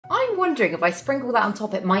wondering if I sprinkle that on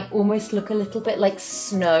top, it might almost look a little bit like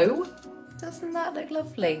snow. Doesn't that look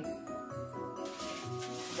lovely?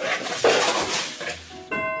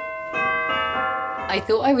 I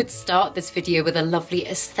thought I would start this video with a lovely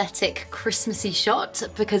aesthetic Christmassy shot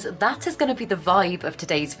because that is going to be the vibe of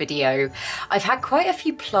today's video. I've had quite a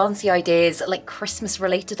few planty ideas, like Christmas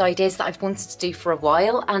related ideas that I've wanted to do for a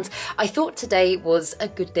while, and I thought today was a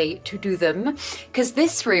good day to do them because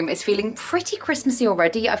this room is feeling pretty Christmassy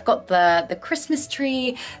already. I've got the Christmas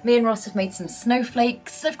tree, me and Ross have made some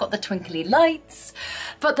snowflakes, I've got the twinkly lights,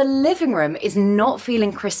 but the living room is not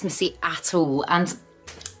feeling Christmassy at all. And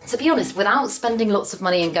to be honest, without spending lots of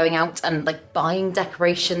money and going out and like buying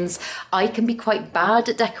decorations, I can be quite bad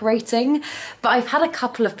at decorating. But I've had a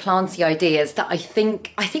couple of planty ideas that I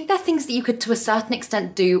think they're things that you could to a certain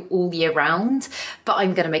extent do all year round, but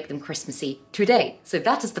I'm gonna make them Christmassy today. So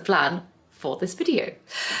that is the plan for this video.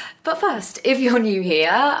 But first, if you're new here,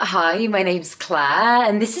 hi, my name's Claire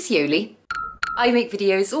and this is Joli. I make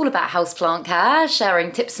videos all about houseplant care,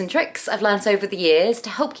 sharing tips and tricks I've learnt over the years to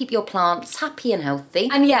help keep your plants happy and healthy.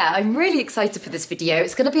 And yeah, I'm really excited for this video.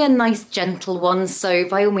 It's going to be a nice gentle one, so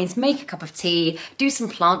by all means make a cup of tea, do some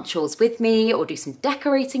plant chores with me or do some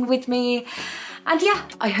decorating with me. And yeah,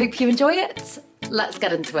 I hope you enjoy it. Let's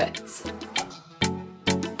get into it.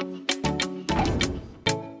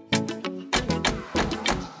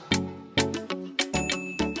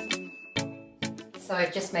 So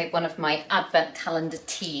I've just made one of my advent calendar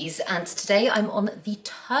teas and today I'm on the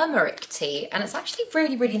turmeric tea and it's actually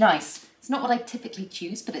really, really nice. It's not what I typically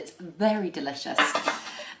choose, but it's very delicious.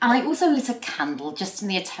 And I also lit a candle just in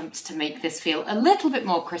the attempt to make this feel a little bit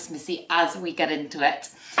more Christmassy as we get into it.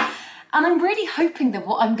 And I'm really hoping that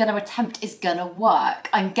what I'm going to attempt is going to work.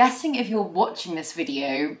 I'm guessing if you're watching this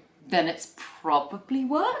video, then it's probably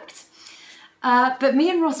worked. But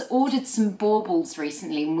me and Ross ordered some baubles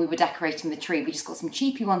recently when we were decorating the tree. We just got some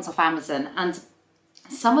cheapy ones off Amazon and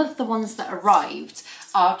some of the ones that arrived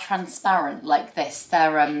are transparent like this.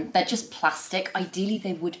 They're just plastic. Ideally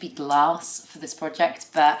they would be glass for this project,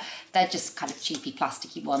 but they're just kind of cheapy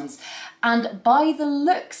plasticky ones. And by the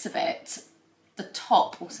looks of it, the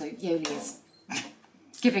top, also Joli is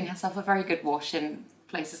giving herself a very good wash in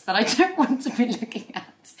places that I don't want to be looking at.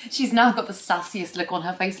 She's now got the sassiest look on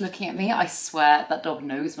her face looking at me. I swear that dog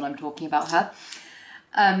knows when I'm talking about her.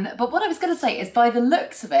 But what I was going to say is by the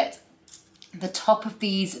looks of it, the top of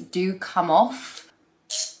these do come off.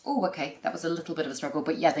 Oh, okay, that was a little bit of a struggle,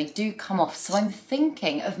 but yeah, they do come off. So I'm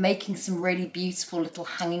thinking of making some really beautiful little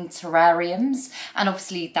hanging terrariums. And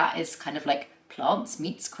obviously that is kind of like plants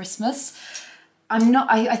meets Christmas.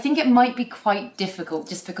 I think it might be quite difficult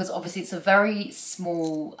just because obviously it's a very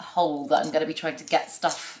small hole that I'm going to be trying to get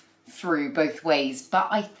stuff through both ways. But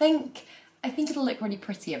I think it'll look really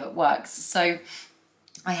pretty if it works. So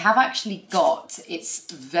I have actually got,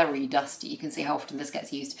 it's very dusty, you can see how often this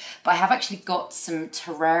gets used, but I have actually got some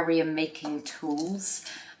terrarium making tools.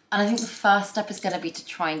 And I think the first step is going to be to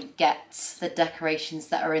try and get the decorations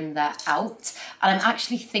that are in there out. And I'm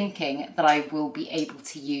actually thinking that I will be able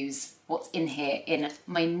to use what's in here in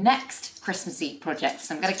my next Christmassy project.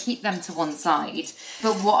 So I'm going to keep them to one side.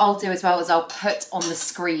 But what I'll do as well is I'll put on the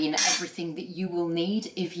screen everything that you will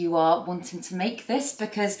need if you are wanting to make this,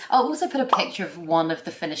 because I'll also put a picture of one of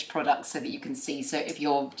the finished products so that you can see. So if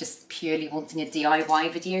you're just purely wanting a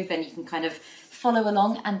DIY video, then you can kind of follow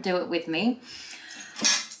along and do it with me.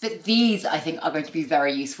 But these I think are going to be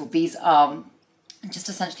very useful. These are just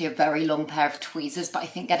essentially a very long pair of tweezers, but I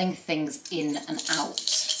think getting things in and out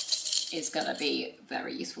is gonna be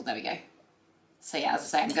very useful. There we go. So yeah, as I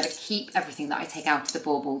say, I'm gonna keep everything that I take out of the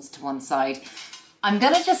baubles to one side. I'm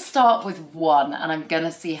gonna just start with one and I'm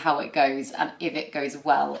gonna see how it goes, and if it goes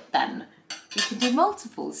well, then we can do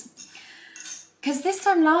multiples. Because this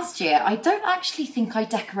time last year, I don't actually think I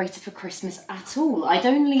decorated for Christmas at all. I'd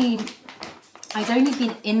only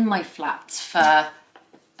been in my flat for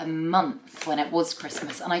a month when it was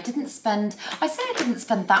Christmas, and I didn't spend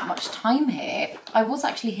that much time here. I was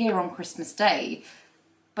actually here on Christmas Day,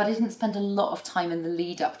 but I didn't spend a lot of time in the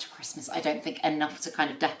lead up to Christmas. I don't think enough to kind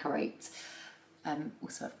of decorate.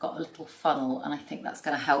 Also, I've got a little funnel and I think that's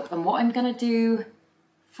going to help. And what I'm going to do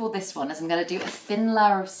for this one is I'm going to do a thin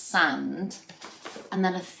layer of sand and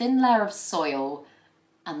then a thin layer of soil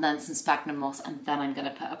and then some sphagnum moss, and then I'm going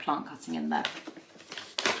to put a plant cutting in there.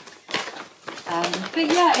 But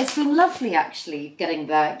yeah, it's been lovely actually getting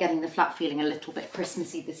the flat feeling a little bit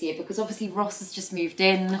Christmassy this year, because obviously Ross has just moved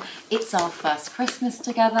in. It's our first Christmas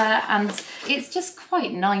together and it's just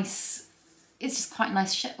quite nice. It's just quite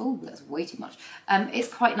nice. Oh, that's way too much. It's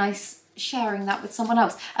quite nice sharing that with someone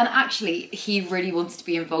else. And actually he really wanted to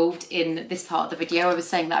be involved in this part of the video. I was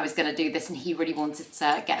saying that I was going to do this and he really wanted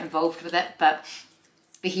to get involved with it, but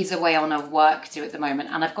he's away on a work do at the moment,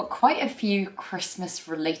 and I've got quite a few Christmas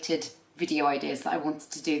related video ideas that I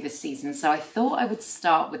wanted to do this season, so I thought I would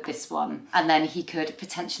start with this one, and then he could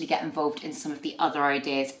potentially get involved in some of the other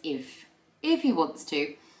ideas if he wants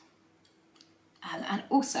to. And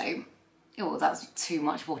also, oh, that's too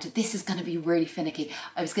much water. This is going to be really finicky.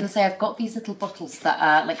 I was going to say I've got these little bottles that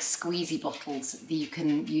are like squeezy bottles that you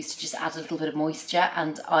can use to just add a little bit of moisture,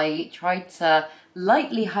 and I tried to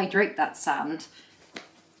lightly hydrate that sand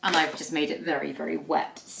and I've just made it very, very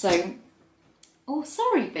wet. So, oh,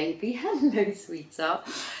 sorry, baby. Hello, sweetheart.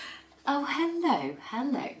 Oh, hello,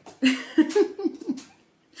 hello.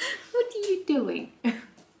 What are you doing?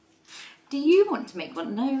 Do you want to make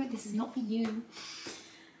one? No, this is not for you.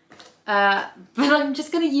 But I'm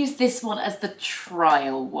just going to use this one as the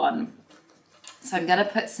trial one. So I'm going to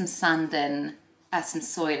put some sand in, some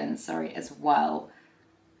soil in, sorry, as well.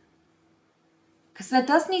 Because there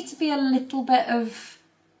does need to be a little bit of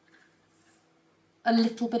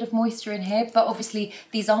moisture in here, but obviously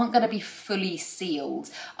these aren't going to be fully sealed.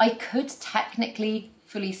 I could technically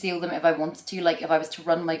fully seal them if I wanted to, like if I was to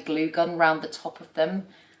run my glue gun around the top of them,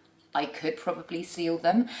 I could probably seal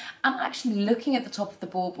them. And actually looking at the top of the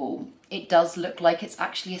bauble, it does look like it's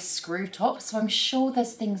actually a screw top, so I'm sure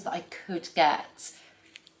there's things that I could get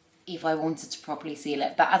if I wanted to properly seal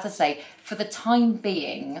it. But as I say, for the time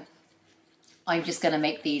being, I'm just going to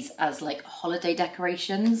make these as like holiday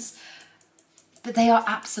decorations. But they are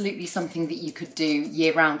absolutely something that you could do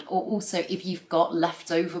year round. Or also if you've got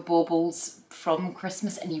leftover baubles from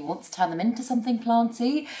Christmas and you want to turn them into something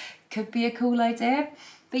planty, could be a cool idea.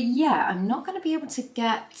 But yeah, I'm not going to be able to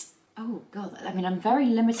get, oh God, I mean, I'm very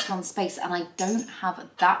limited on space and I don't have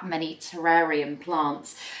that many terrarium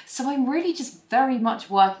plants. So I'm really just very much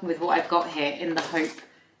working with what I've got here in the hope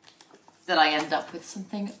that I end up with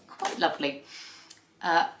something quite lovely.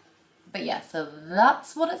 But yeah, so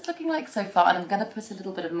that's what it's looking like so far. And I'm going to put a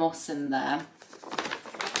little bit of moss in there.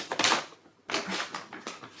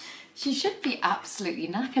 She should be absolutely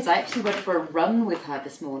knackered. I actually went for a run with her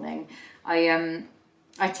this morning.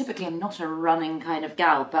 I typically am not a running kind of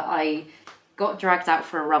gal, but I got dragged out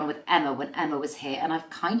for a run with Emma when Emma was here, and I've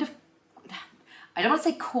kind of, I don't want to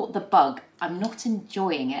say caught the bug. I'm not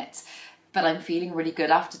enjoying it, but I'm feeling really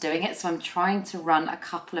good after doing it. So I'm trying to run a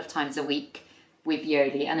couple of times a week with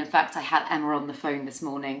Joli, and in fact I had Emma on the phone this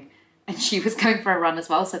morning and she was going for a run as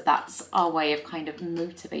well, so that's our way of kind of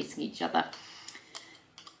motivating each other.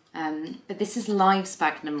 But this is live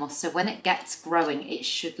sphagnum moss, so when it gets growing it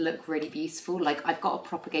should look really beautiful. Like I've got a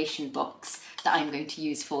propagation box that I'm going to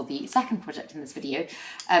use for the second project in this video,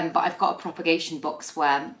 but I've got a propagation box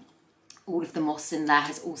where all of the moss in there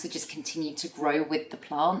has also just continued to grow with the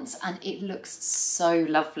plants, and it looks so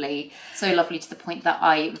lovely to the point that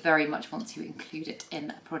I very much want to include it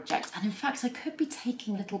in a project. And in fact I could be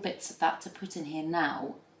taking little bits of that to put in here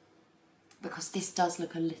now, because this does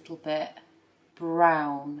look a little bit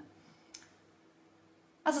brown.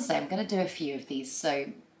 As I say, I'm going to do a few of these, so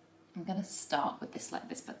I'm going to start with this like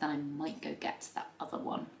this, but then I might go get to that other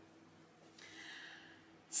one.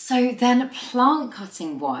 So then plant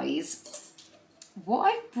cutting wise,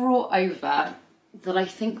 what I've brought over that I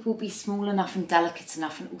think will be small enough and delicate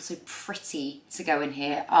enough and also pretty to go in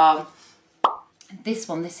here are this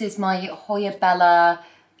one. This is my Hoya Bella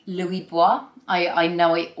Louis Bois. I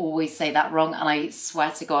know I always say that wrong, and I swear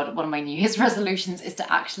to God one of my New Year's resolutions is to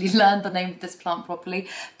actually learn the name of this plant properly,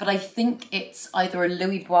 but I think it's either a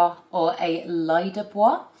Louis Bois or a Ladybird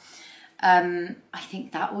Bois. I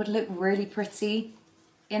think that would look really pretty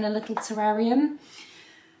in a little terrarium.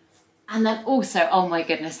 And then also, oh my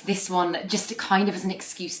goodness, this one, just kind of as an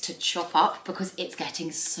excuse to chop up because it's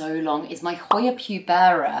getting so long, is my Hoya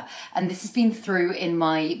pubera. And this has been through in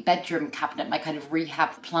my bedroom cabinet, my kind of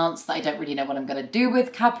rehab plants that I don't really know what I'm going to do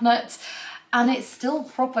with cabinet. And it's still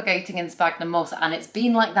propagating in sphagnum moss, and it's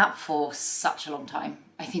been like that for such a long time.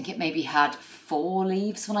 I think it maybe had 4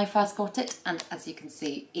 leaves when I first got it, and as you can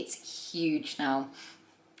see, it's huge now.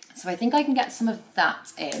 So I think I can get some of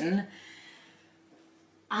that in.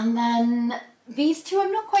 And then these two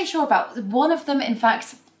I'm not quite sure about. One of them, in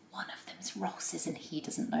fact, one of them is Ross's and he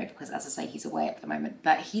doesn't know because, as I say, he's away at the moment,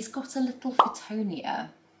 but he's got a little Fittonia.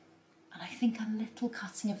 And I think a little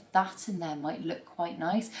cutting of that in there might look quite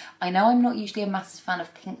nice. I know I'm not usually a massive fan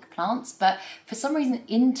of pink plants, but for some reason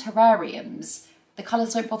in terrariums, the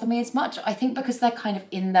colours don't bother me as much. I think because they're kind of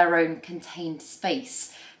in their own contained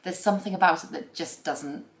space, there's something about it that just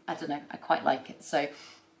doesn't, I don't know, I quite like it. So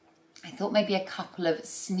I thought maybe a couple of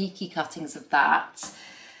sneaky cuttings of that.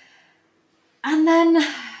 And then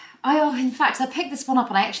in fact, I picked this one up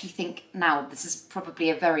and I actually think now this is probably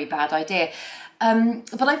a very bad idea.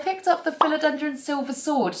 But I picked up the Philodendron Silver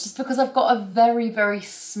Sword just because I've got a very, very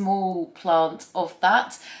small plant of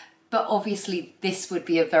that. But obviously this would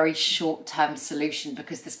be a very short-term solution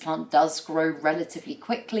because this plant does grow relatively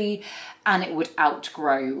quickly and it would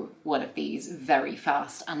outgrow one of these very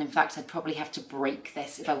fast. And in fact, I'd probably have to break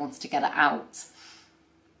this if I wanted to get it out.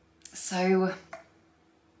 So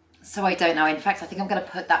I don't know. In fact, I think I'm going to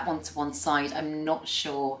put that one to one side. I'm not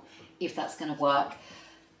sure if that's going to work.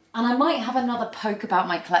 And I might have another poke about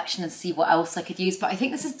my collection and see what else I could use, but I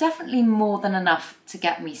think this is definitely more than enough to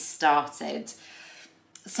get me started.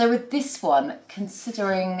 So with this one,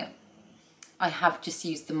 considering I have just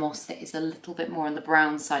used the moss that is a little bit more on the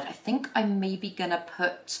brown side, I think I'm maybe going to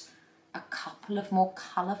put a couple of more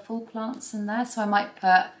colourful plants in there. So I might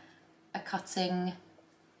put a cutting.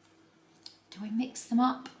 Do I mix them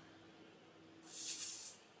up?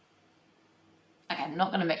 Okay, I'm not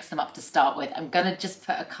going to mix them up to start with. I'm going to just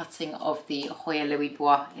put a cutting of the Hoya Louis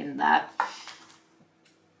Bois in there.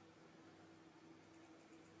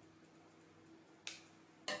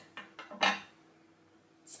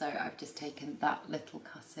 So I've just taken that little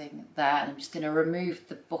cutting there and I'm just going to remove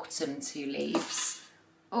the bottom two leaves.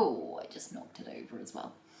 Oh, I just knocked it over as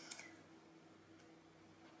well.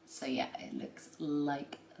 So yeah, it looks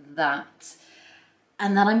like that.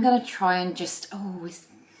 And then I'm going to try and just, this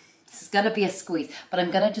is going to be a squeeze, but I'm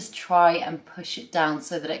going to just try and push it down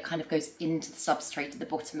so that it kind of goes into the substrate at the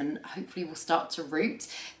bottom and hopefully will start to root.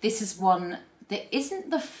 This is one that isn't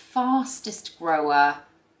the fastest grower.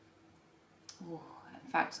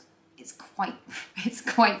 In fact, it's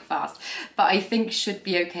quite fast, but I think should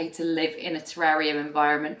be okay to live in a terrarium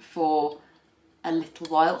environment for a little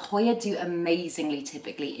while. Hoya do amazingly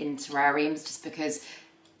typically in terrariums just because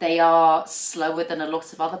they are slower than a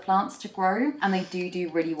lot of other plants to grow, and they do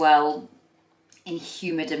really well in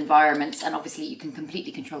humid environments. And obviously you can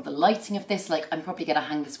completely control the lighting of this. Like, I'm probably gonna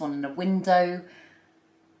hang this one in a window.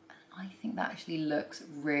 I think that actually looks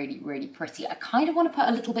really, really pretty. I kind of want to put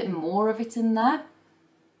a little bit more of it in there.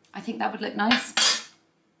 I think that would look nice.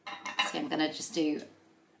 So I'm gonna just do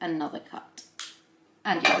another cut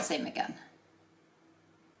and do the same again.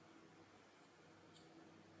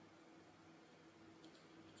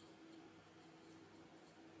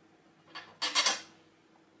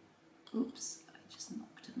 Oops, I just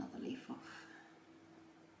knocked another leaf off.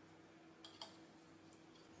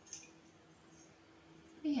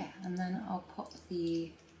 Yeah, and then I'll pop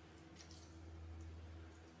the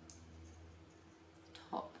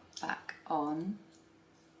top back on.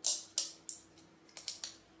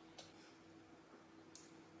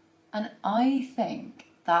 And I think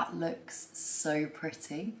that looks so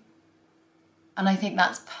pretty. And I think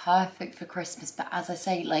that's perfect for Christmas. But as I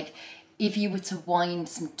say, like, if you were to wind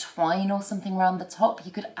some twine or something around the top,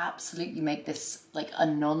 you could absolutely make this like a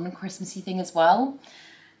non-Christmassy thing as well.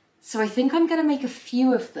 So I think I'm going to make a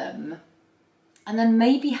few of them and then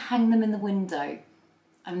maybe hang them in the window.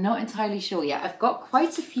 I'm not entirely sure yet. I've got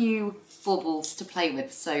quite a few baubles to play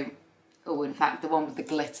with. So, in fact, the one with the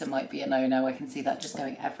glitter might be a no-no. I can see that just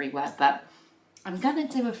going everywhere, but I'm going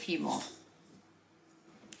to do a few more.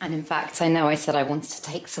 And in fact, I know I said I wanted to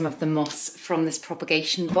take some of the moss from this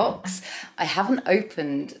propagation box. I haven't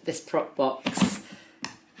opened this prop box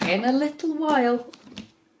in a little while.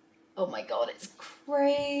 Oh my God, it's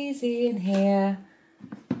crazy in here.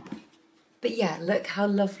 But yeah, look how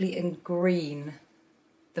lovely and green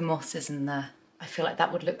the moss is in there. I feel like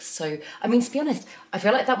that would look so, I mean, to be honest, I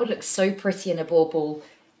feel like that would look so pretty in a bauble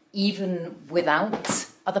even without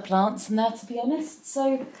other plants in there, to be honest.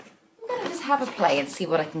 So I'm going to just have a play and see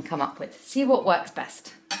what I can come up with, see what works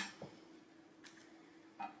best.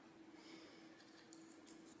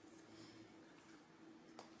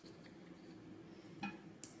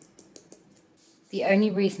 The only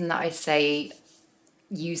reason that I say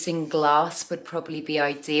using glass would probably be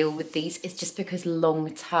ideal with these is just because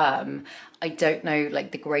long term, I don't know,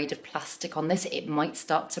 like the grade of plastic on this, it might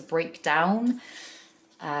start to break down.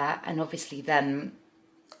 And obviously then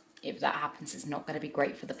if that happens, it's not going to be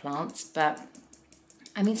great for the plants. But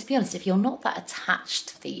I mean, to be honest, if you're not that attached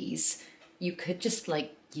to these, you could just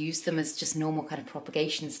like use them as just normal kind of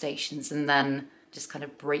propagation stations and then just kind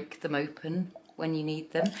of break them open when you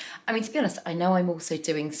need them. I mean, to be honest, I know I'm also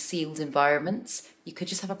doing sealed environments. You could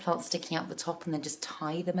just have a plant sticking out the top and then just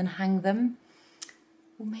tie them and hang them.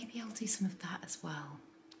 Or maybe I'll do some of that as well.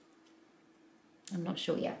 I'm not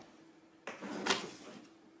sure yet.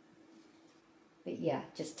 But yeah,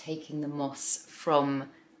 just taking the moss from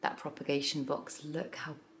that propagation box. Look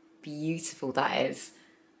how beautiful that is.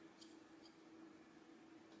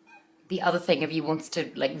 the other thing, if you wanted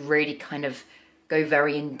to like really kind of go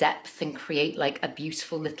very in depth and create like a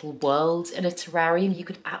beautiful little world in a terrarium, you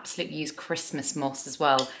could absolutely use Christmas moss as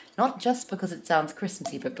well. Not just because it sounds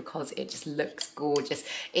Christmassy, but because it just looks gorgeous.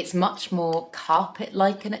 It's much more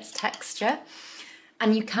carpet-like in its texture.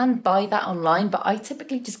 And you can buy that online, but I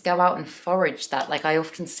typically just go out and forage that. Like I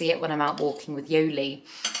often see it when I'm out walking with Joli.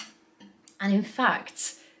 And in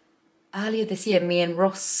fact, earlier this year, me and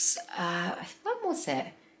Ross, when was it?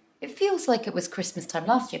 It feels like it was Christmas time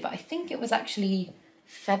last year, but I think it was actually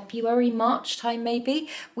February, March time maybe.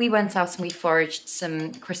 We went out and we foraged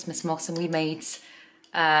some Christmas moss, and we made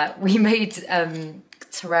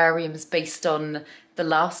terrariums based on The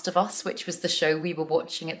Last of Us, which was the show we were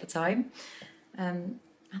watching at the time. And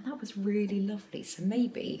that was really lovely. So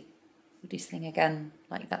maybe we'll do something again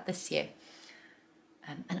like that this year.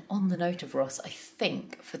 And on the note of Ross, I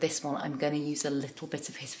think for this one I'm going to use a little bit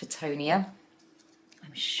of his Fittonia.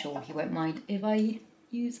 I'm sure he won't mind if I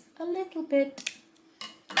use a little bit.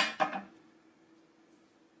 So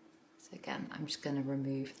again, I'm just going to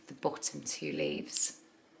remove the bottom 2 leaves.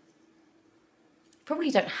 Probably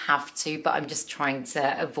don't have to, but I'm just trying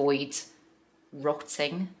to avoid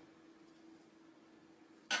rotting.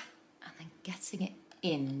 And then getting it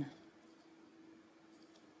in.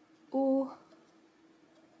 Or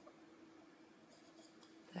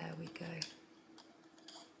there we go.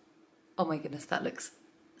 Oh my goodness, that looks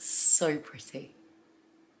so pretty.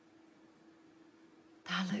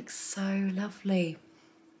 That looks so lovely.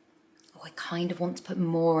 Oh, I kind of want to put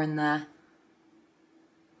more in there.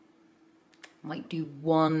 Might do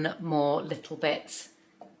one more little bit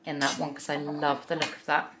in that one because I love the look of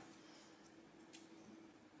that.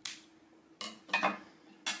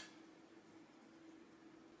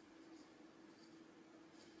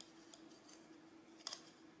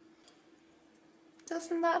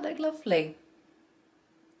 Doesn't that look lovely?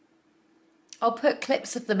 I'll put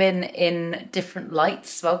clips of them in different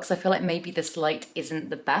lights as well, because I feel like maybe this light isn't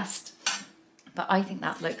the best, but I think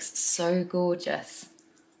that looks so gorgeous.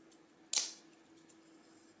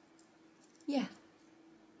 Yeah.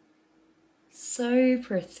 So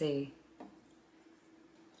pretty.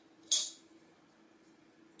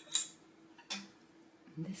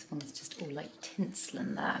 And this one's just all like tinsel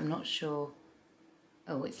in there. I'm not sure.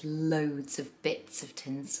 Oh, it's loads of bits of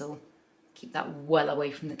tinsel. Keep that well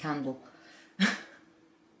away from the candle.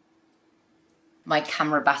 My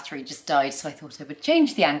camera battery just died, so I thought I would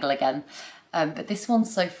change the angle again. But this one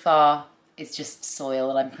so far is just soil,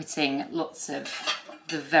 and I'm putting lots of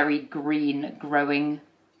the very green growing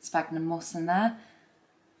sphagnum moss in there.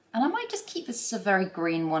 And I might just keep this as a very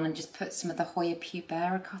green one and just put some of the Hoya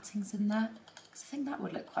pubera cuttings in there, because I think that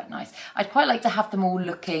would look quite nice. I'd quite like to have them all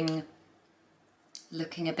looking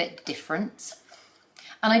a bit different.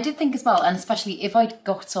 And I did think as well, and especially if I'd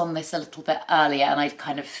got on this a little bit earlier and I'd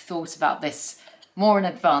kind of thought about this more in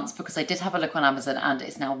advance, because I did have a look on Amazon and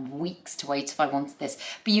it's now weeks to wait if I wanted this,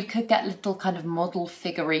 but you could get little kind of model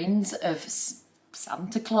figurines of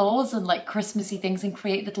Santa Claus and like Christmassy things and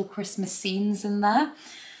create little Christmas scenes in there.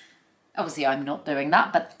 Obviously I'm not doing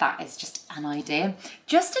that, but that is just an idea.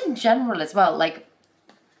 Just in general as well, like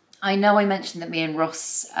I know I mentioned that me and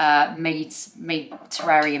Ross made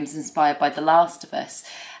terrariums inspired by The Last of Us,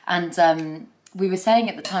 and we were saying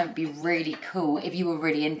at the time it'd be really cool if you were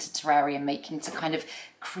really into terrarium making to kind of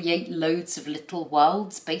create loads of little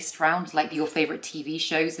worlds based around like your favourite TV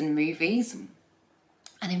shows and movies.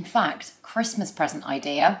 And in fact, Christmas present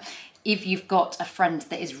idea, if you've got a friend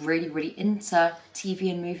that is really, really into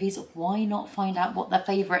TV and movies, why not find out what their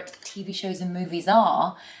favourite TV shows and movies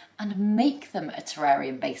are and make them a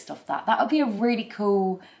terrarium based off that? That would be a really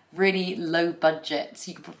cool, really low budget.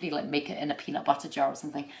 So you could probably like make it in a peanut butter jar or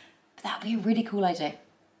something. But that would be a really cool idea.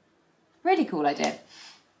 Really cool idea.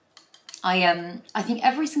 I think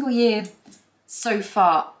every single year so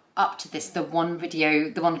far up to this, the one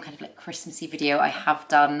kind of like Christmassy video I have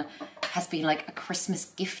done has been like a Christmas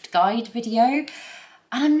gift guide video. And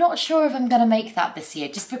I'm not sure if I'm going to make that this year,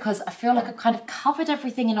 just because I feel like I've kind of covered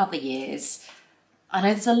everything in other years. I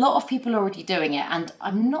know there's a lot of people already doing it, and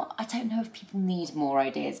I don't know if people need more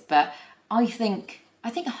ideas, but I think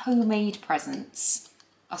homemade presents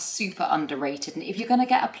are super underrated. And if you're going to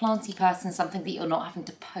get a planty person something that you're not having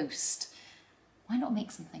to post, why not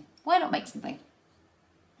make something? Why not make something?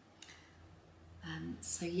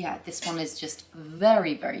 So yeah, this one is just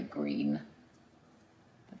very, very green,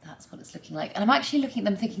 but that's what it's looking like. And I'm actually looking at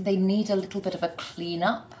them thinking they need a little bit of a clean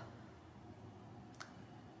up.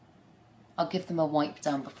 I'll give them a wipe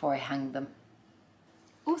down before I hang them.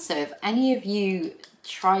 Also, if any of you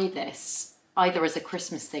try this, either as a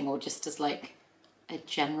Christmas thing or just as like a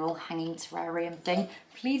general hanging terrarium thing,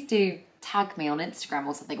 please do tag me on Instagram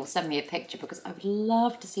or something, or send me a picture, because I would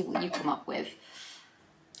love to see what you come up with.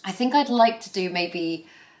 I think I'd like to do maybe,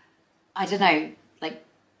 I don't know, like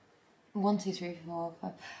 1, 2, 3, 4,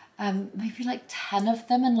 5, maybe like 10 of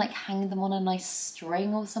them, and like hang them on a nice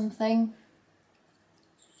string or something.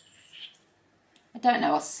 I don't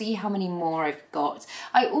know, I'll see how many more I've got.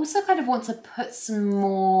 I also kind of want to put some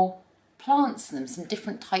more plants in them, some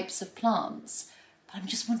different types of plants, but I'm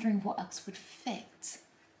just wondering what else would fit.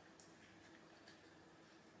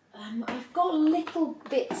 I've got little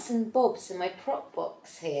bits and bobs in my prop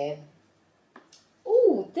box here.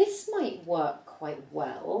 Oh, this might work quite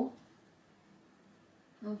well.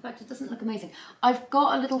 In fact, it doesn't look amazing. I've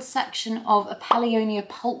got a little section of a Paeonia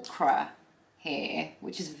pulchra here,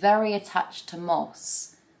 which is very attached to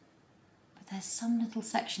moss. But there's some little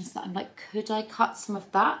sections that I'm like, could I cut some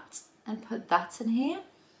of that and put that in here?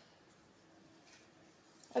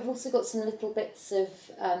 I've also got some little bits of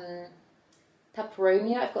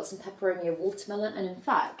peperonia. I've got some peperonia watermelon, and in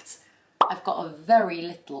fact, I've got a very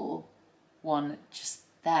little one just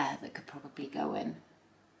there that could probably go in.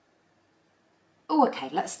 Oh, okay,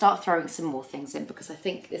 let's start throwing some more things in, because I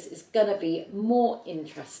think this is gonna be more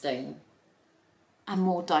interesting and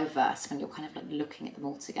more diverse when you're kind of like looking at them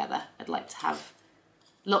all together. I'd like to have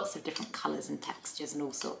lots of different colours and textures and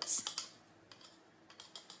all sorts.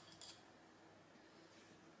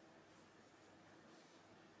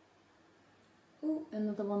 Oh,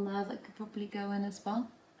 another one there that could probably go in as well.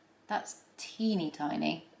 That's teeny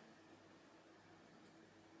tiny,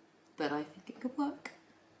 but I think it could work.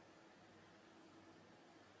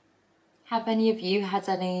 Have any of you had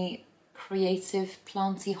any creative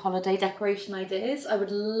planty holiday decoration ideas? I would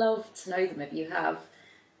love to know them if you have.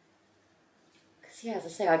 Because yeah, as I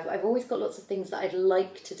say, I've always got lots of things that I'd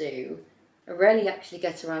like to do. I rarely actually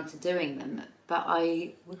get around to doing them, but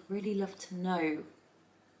I would really love to know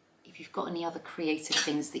if you've got any other creative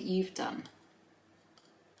things that you've done.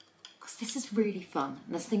 Because this is really fun,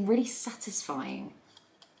 and there's something really satisfying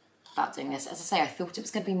about doing this. As I say, I thought it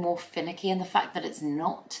was going to be more finicky, and the fact that it's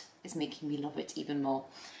not is making me love it even more.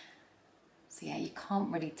 So yeah, you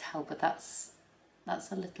can't really tell, but that's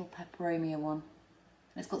a little peperomia one.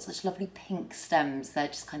 And it's got such lovely pink stems, they're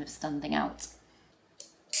just kind of standing out.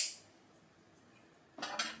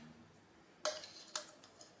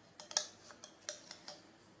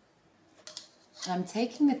 And I'm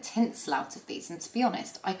taking the tinsel out of these, and to be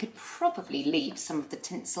honest, I could probably leave some of the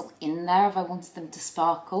tinsel in there if I wanted them to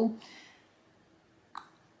sparkle.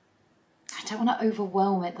 I don't want to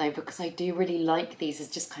overwhelm it though, because I do really like these as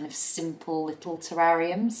just kind of simple little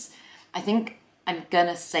terrariums. I think I'm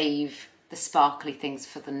gonna save the sparkly things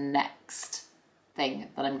for the next thing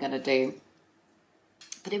that I'm gonna do.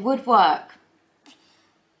 But it would work.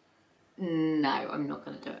 No, I'm not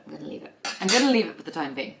gonna do it. I'm gonna leave it. I'm gonna leave it for the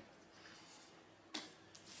time being.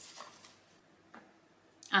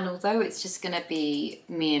 And although it's just gonna be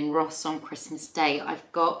me and Ross on Christmas Day,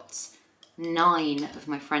 I've got 9 of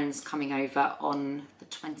my friends coming over on the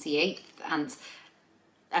 28th, and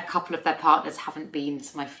a couple of their partners haven't been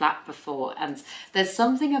to my flat before. And there's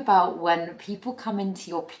something about when people come into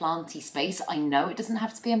your planty space, I know it doesn't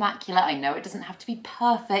have to be immaculate, I know it doesn't have to be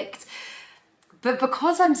perfect, but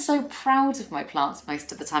because I'm so proud of my plants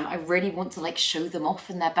most of the time, I really want to like show them off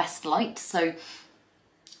in their best light. So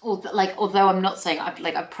although I'm not saying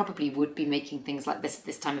I probably would be making things like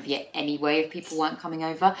this time of year anyway if people weren't coming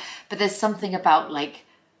over, but there's something about like,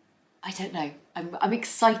 I don't know, I'm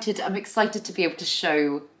excited to be able to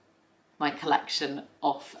show my collection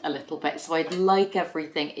off a little bit. So I'd like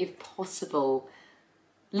everything, if possible,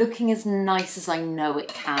 looking as nice as I know it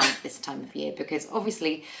can this time of year, because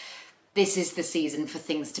obviously this is the season for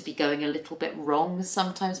things to be going a little bit wrong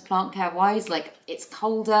sometimes plant care wise. Like, it's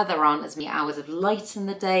colder, there aren't as many hours of light in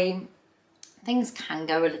the day. Things can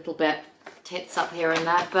go a little bit tits up here and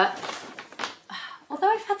there, but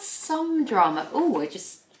although I've had some drama, oh,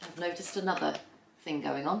 I've noticed another thing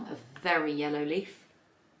going on, a very yellow leaf.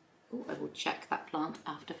 Oh, I will check that plant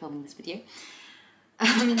after filming this video.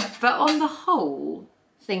 But on the whole,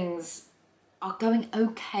 things are going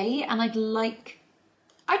okay, and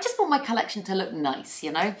I just want my collection to look nice,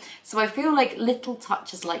 you know? So I feel like little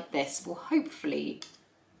touches like this will hopefully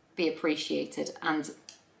be appreciated. And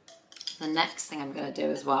the next thing I'm going to do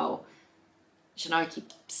as well, which I know I keep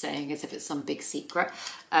saying as if it's some big secret,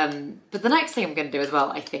 but the next thing I'm going to do as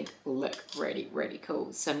well, I think will look really, really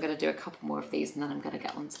cool. So I'm going to do a couple more of these, and then I'm going to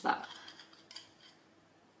get onto that.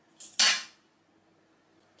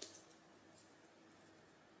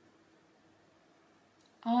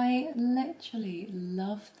 I literally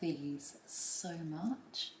love these so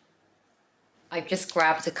much. I've just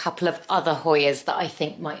grabbed a couple of other Hoyas that I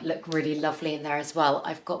think might look really lovely in there as well.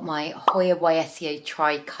 I've got my Hoya YSEA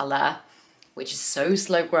Tricolour, which is so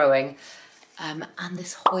slow growing, and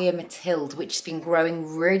this Hoya Mathilde, which has been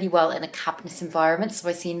growing really well in a cabinet environment, so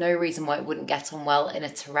I see no reason why it wouldn't get on well in a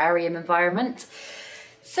terrarium environment.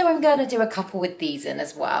 So I'm going to do a couple with these in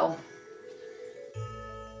as well.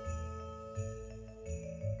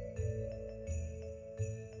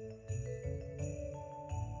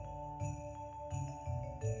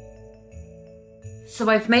 So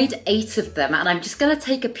I've made 8 of them, and I'm just going to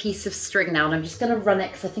take a piece of string now and I'm just going to run it,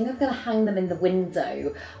 because I think I'm going to hang them in the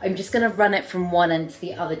window. I'm just going to run it from one end to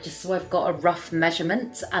the other just so I've got a rough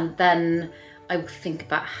measurement, and then I will think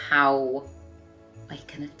about how I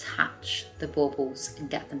can attach the baubles and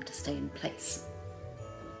get them to stay in place.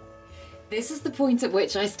 This is the point at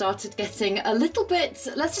which I started getting a little bit,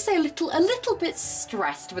 let's just say a little bit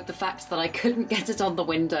stressed with the fact that I couldn't get it on the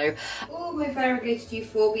window. Oh, my variegated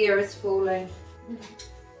euphorbia is falling.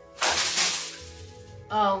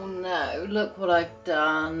 Oh no, look what I've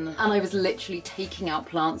done. And I was literally taking out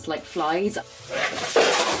plants like flies.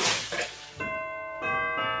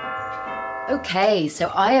 Okay,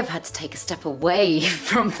 so I have had to take a step away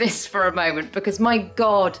from this for a moment because my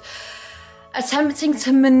God, attempting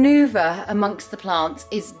to maneuver amongst the plants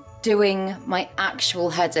is doing my actual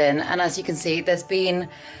head in. And as you can see, there's been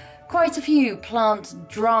quite a few plant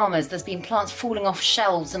dramas. There's been plants falling off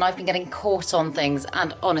shelves and I've been getting caught on things,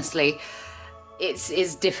 and honestly,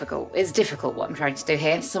 it's difficult. It's difficult what I'm trying to do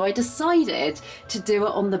here. So I decided to do it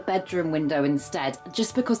on the bedroom window instead,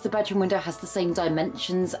 just because the bedroom window has the same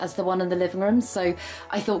dimensions as the one in the living room. So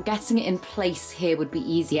I thought getting it in place here would be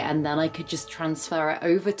easier, and then I could just transfer it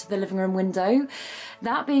over to the living room window.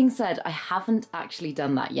 That being said, I haven't actually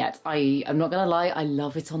done that yet. I'm not gonna lie, I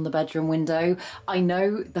love it on the bedroom window. I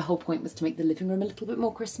know the whole point was to make the living room a little bit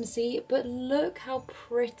more Christmassy, but look how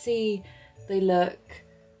pretty they look.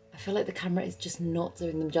 I feel like the camera is just not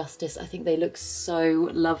doing them justice. I think they look so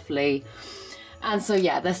lovely. And so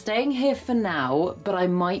yeah, they're staying here for now, but I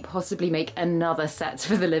might possibly make another set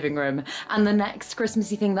for the living room. And the next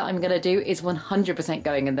Christmassy thing that I'm gonna do is 100%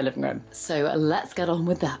 going in the living room. So let's get on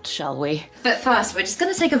with that, shall we? But first, we're just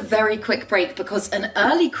gonna take a very quick break because an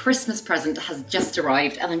early Christmas present has just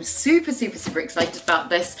arrived and I'm super, super, super excited about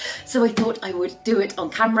this. So I thought I would do it on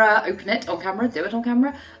camera, open it on camera, do it on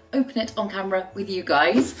camera, open it on camera with you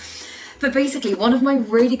guys. But basically, one of my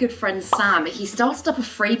really good friends, Sam, he started up a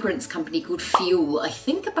fragrance company called Fiole, I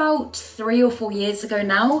think about 3 or 4 years ago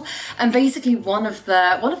now. And basically one of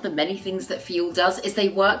the many things that Fiole does is they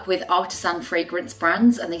work with artisan fragrance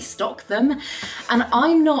brands and they stock them. And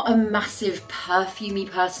I'm not a massive perfumey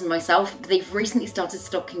person myself, but they've recently started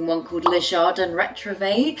stocking one called Jardin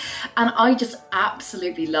Retrouvé. And I just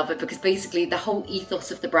absolutely love it because basically the whole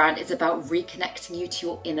ethos of the brand is about reconnecting you to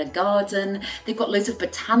your inner garden. They've got loads of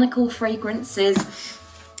botanical fragrances,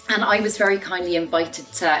 and I was very kindly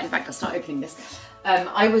invited to, in fact I'll start opening this,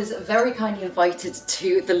 I was very kindly invited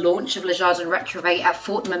to the launch of Le Jardin Retrouvé at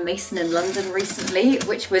Fortnum & Mason in London recently,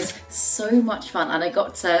 which was so much fun, and I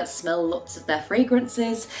got to smell lots of their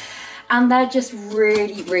fragrances. And they're just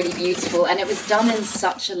really, really beautiful, and it was done in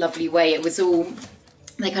such a lovely way. It was all,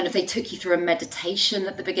 they took you through a meditation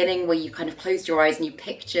at the beginning where you kind of closed your eyes and you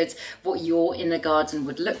pictured what your inner garden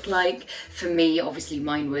would look like. For me, obviously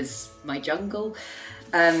mine was my jungle.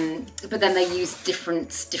 But then they used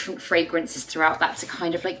different fragrances throughout that to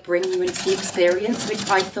kind of like bring you into the experience, which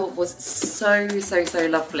I thought was so, so, so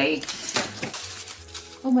lovely.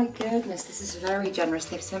 Oh my goodness, this is very generous.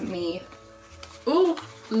 They've sent me, oh,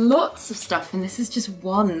 lots of stuff, and this is just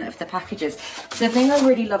one of the packages. The thing I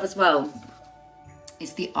really love as well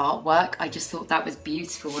is the artwork. I just thought that was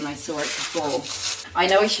beautiful when I saw it before. I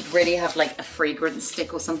know I should really have like a fragrance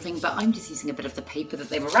stick or something, but I'm just using a bit of the paper that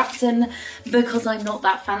they were wrapped in because I'm not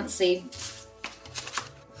that fancy.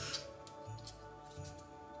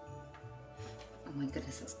 Oh my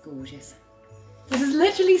goodness, that's gorgeous. This is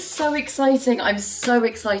literally so exciting. I'm so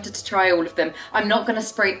excited to try all of them. I'm not going to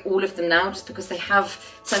spray all of them now just because they have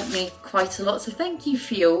sent me quite a lot, so thank you,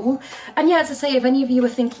 Fiole. And yeah, as I say, if any of you are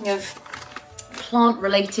thinking of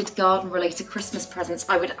plant-related, garden-related Christmas presents,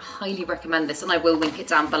 I would highly recommend this, and I will link it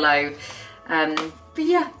down below. But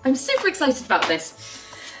yeah, I'm super excited about this.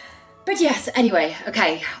 But yes, anyway,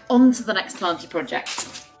 okay, on to the next planty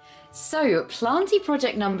project. So, planty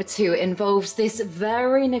project number 2 involves this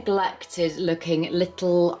very neglected looking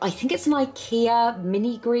little, I think it's an IKEA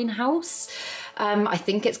mini greenhouse. I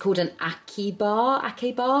think it's called an Akebar,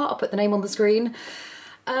 I'll put the name on the screen.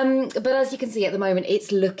 But as you can see at the moment,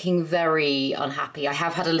 it's looking very unhappy. I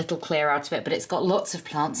have had a little clear out of it, but it's got lots of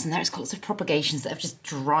plants in there. It's got lots of propagations that have just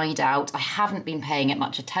dried out. I haven't been paying it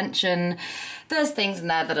much attention. There's things in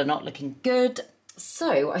there that are not looking good.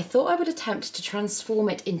 So I thought I would attempt to transform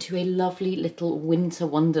it into a lovely little winter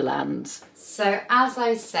wonderland. So as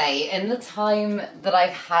I say, in the time that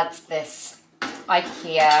I've had this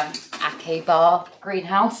IKEA Bar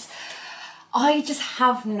greenhouse, I just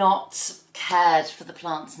have not cared for the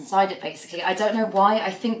plants inside it, basically. I don't know why.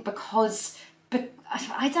 I think because, but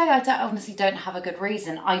I honestly don't have a good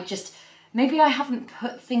reason. Maybe I haven't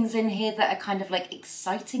put things in here that are kind of like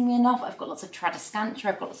exciting me enough. I've got lots of Tradescantia,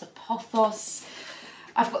 I've got lots of pothos,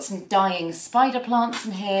 I've got some dying spider plants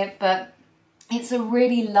in here, but it's a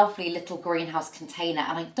really lovely little greenhouse container,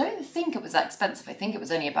 and I don't think it was that expensive. I think it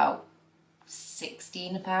was only about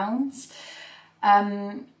 £16.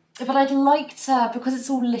 But I'd like to, because it's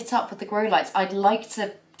all lit up with the grow lights, I'd like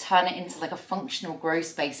to turn it into like a functional grow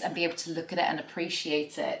space and be able to look at it and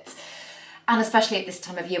appreciate it. And especially at this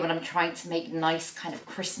time of year when I'm trying to make nice kind of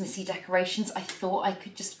Christmassy decorations, I thought I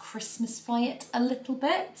could just Christmasify it a little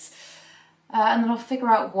bit. And then I'll figure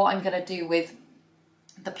out what I'm going to do with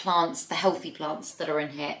the plants, the healthy plants that are in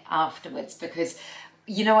here afterwards. Because,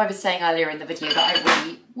 you know, I was saying earlier in the video that I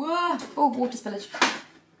really... Whoa! Oh, water spillage.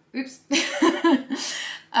 Oops.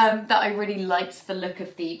 That I really liked the look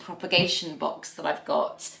of the propagation box that I've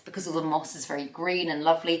got because all the moss is very green and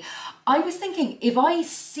lovely. I was thinking, if I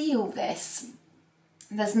seal this,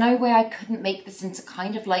 there's no way I couldn't make this into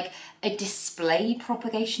kind of like a display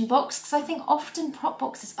propagation box, because I think often prop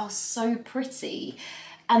boxes are so pretty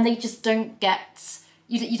and they just don't get,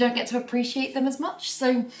 you don't get to appreciate them as much.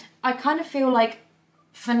 So I kind of feel like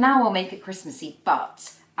for now I'll make it Christmassy,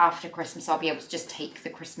 but after Christmas I'll be able to just take the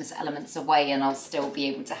Christmas elements away and I'll still be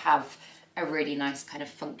able to have a really nice kind of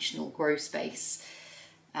functional grow space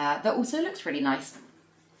that also looks really nice.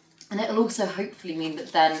 And it'll also hopefully mean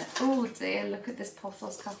that then, oh dear, look at this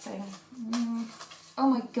pothos cutting. Oh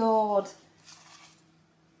my God,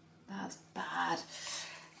 that's bad.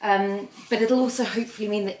 But it'll also hopefully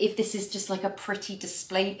mean that if this is just like a pretty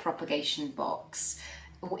display propagation box,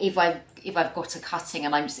 or if I've got a cutting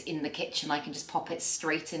and I'm just in the kitchen, I can just pop it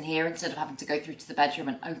straight in here instead of having to go through to the bedroom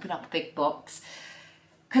and open up a big box.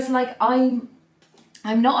 Because like I'm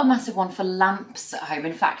not a massive one for lamps at home.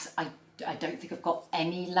 In fact, I don't think I've got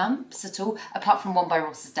any lamps at all, apart from one by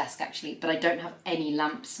Ross's desk actually, but I don't have any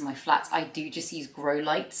lamps in my flat. I do just use grow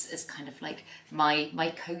lights as kind of like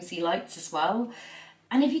my cozy lights as well.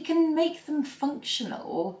 And if you can make them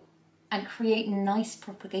functional and create nice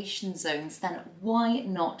propagation zones, then why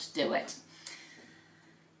not do it?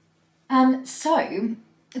 So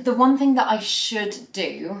the one thing that I should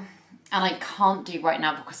do, and I can't do right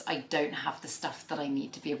now because I don't have the stuff that I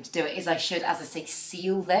need to be able to do it, is I should, as I say,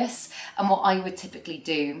 seal this. And what I would typically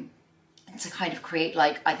do to kind of create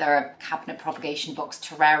like either a cabinet propagation box,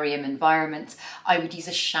 terrarium environment, I would use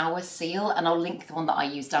a shower seal, and I'll link the one that I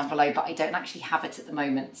use down below, but I don't actually have it at the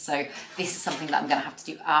moment. So this is something that I'm gonna have to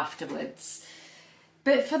do afterwards.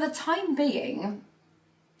 But for the time being,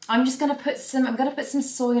 I'm gonna put some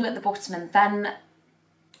soil at the bottom, and then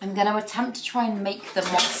I'm going to attempt to try and make the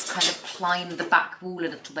moss kind of climb the back wall a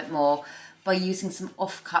little bit more by using some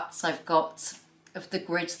offcuts I've got of the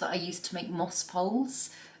grid that I used to make moss poles.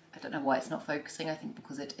 I don't know why it's not focusing, I think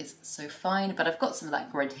because it is so fine, but I've got some of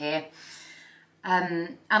that grid here.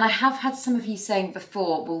 And I have had some of you saying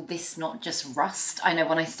before, will this not just rust? I know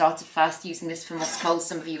when I started first using this for moss poles,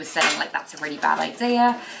 some of you were saying like that's a really bad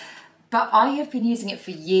idea. But I have been using it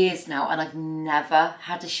for years now and I've never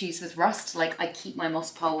had issues with rust. Like I keep my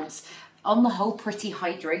moss poles on the whole pretty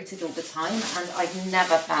hydrated all the time and I've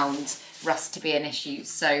never found rust to be an issue.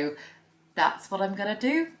 So that's what I'm gonna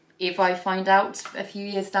do. If I find out a few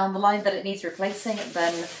years down the line that it needs replacing,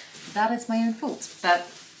 then that is my own fault. But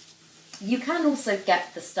you can also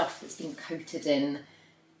get the stuff that's been coated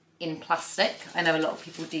in plastic. I know a lot of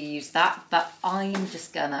people do use that, but I'm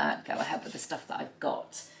just gonna go ahead with the stuff that I've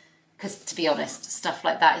got. Because to be honest, stuff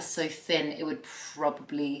like that is so thin, it would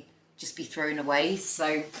probably just be thrown away.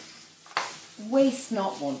 So waste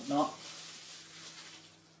not, want not.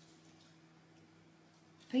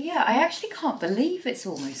 But yeah, I actually can't believe it's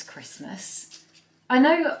almost Christmas. I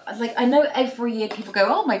know every year people go,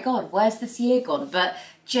 oh my God, where's this year gone? But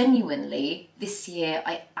genuinely, this year,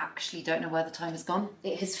 I actually don't know where the time has gone.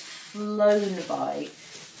 It has flown by.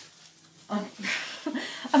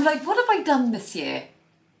 I'm like, what have I done this year?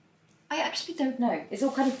 I actually don't know. It's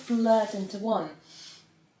all kind of blurred into one.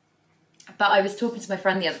 But I was talking to my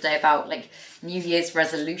friend the other day about like New Year's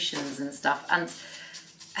resolutions and stuff. And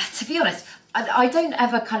to be honest, I don't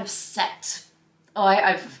ever kind of set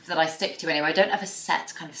that I stick to anyway. I don't ever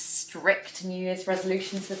set kind of strict New Year's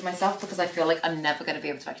resolutions with myself because I feel like I'm never going to be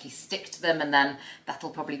able to actually stick to them, and then that'll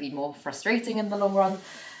probably be more frustrating in the long run.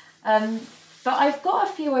 But I've got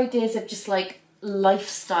a few ideas of just like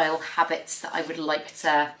lifestyle habits that I would like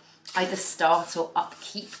to either start or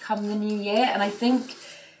upkeep come the new year. And I think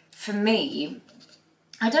for me,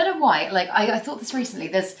 I don't know why, like I thought this recently,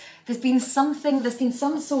 there's been some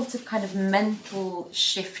sort of kind of mental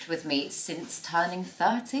shift with me since turning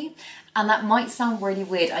 30. And that might sound really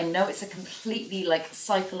weird. I know it's a completely like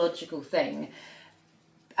psychological thing.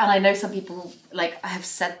 And I know some people like have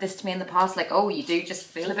said this to me in the past, like, oh, you do just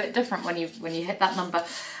feel a bit different when you hit that number.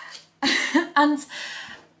 And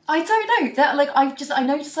I don't know, that like I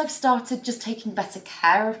noticed I've started just taking better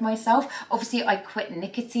care of myself. Obviously I quit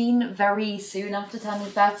nicotine very soon after turning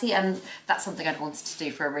 30, and that's something I'd wanted to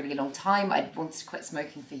do for a really long time. I'd wanted to quit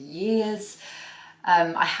smoking for years.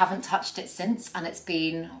 I haven't touched it since, and it's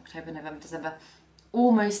been October, November, December,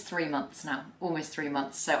 almost 3 months now, almost 3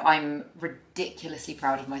 months. So I'm ridiculously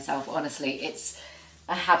proud of myself, honestly. It's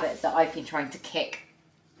a habit that I've been trying to kick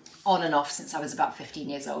on and off since I was about 15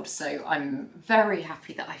 years old. So I'm very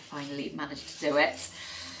happy that I finally managed to do it.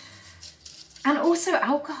 And also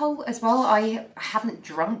alcohol as well. I haven't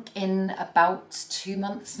drunk in about 2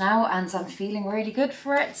 months now, and I'm feeling really good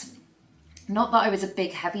for it. Not that I was a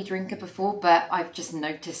big heavy drinker before, but I've just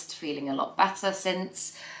noticed feeling a lot better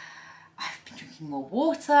since. I've been drinking more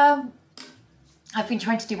water. I've been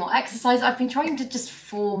trying to do more exercise. I've been trying to just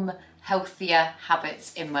form healthier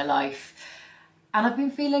habits in my life. And I've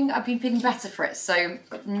been feeling better for it. So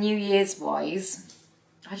New Year's wise,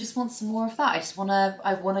 I just want some more of that.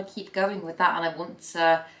 I wanna keep going with that, and I want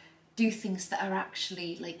to do things that are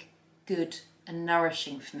actually like good and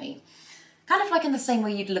nourishing for me. Kind of like in the same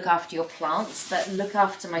way you'd look after your plants, but look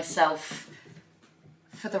after myself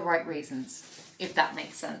for the right reasons, if that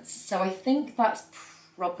makes sense. So I think that's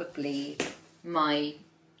probably my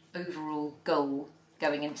overall goal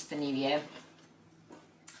going into the new year.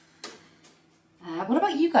 What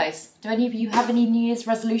about you guys? Do any of you have any New Year's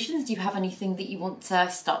resolutions? Do you have anything that you want to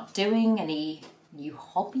start doing? Any new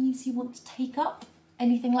hobbies you want to take up?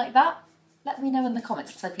 Anything like that? Let me know in the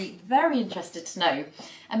comments, because I'd be very interested to know.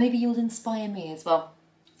 And maybe you'll inspire me as well.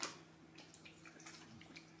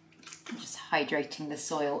 I'm just hydrating the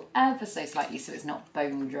soil ever so slightly so it's not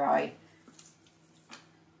bone dry.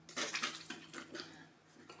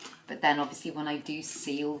 But then obviously when I do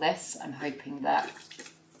seal this, I'm hoping that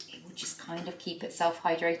just kind of keep itself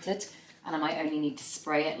hydrated, and I might only need to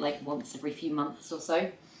spray it like once every few months or so.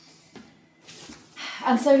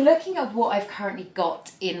 And so looking at what I've currently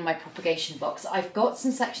got in my propagation box, I've got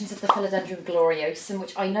some sections of the Philodendron gloriosum,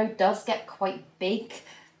 which I know does get quite big,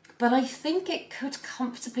 but I think it could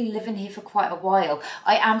comfortably live in here for quite a while.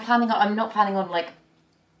 I'm not planning on like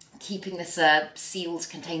keeping this sealed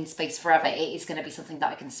contained space forever. It is going to be something that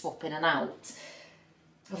I can swap in and out.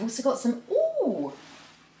 I've also got some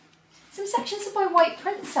sections of my White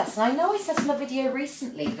Princess, and I know I said in a video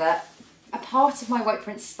recently that a part of my White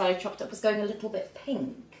Princess that I chopped up was going a little bit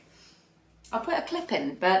pink. I'll put a clip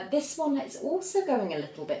in, but this one is also going a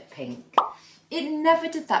little bit pink. It never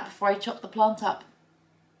did that before I chopped the plant up,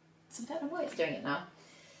 so I don't know why it's doing it now.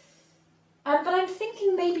 But I'm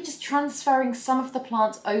thinking maybe just transferring some of the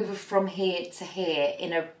plants over from here to here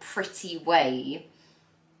in a pretty way.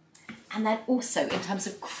 And then also in terms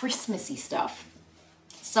of Christmassy stuff,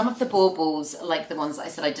 some of the baubles, like the ones that I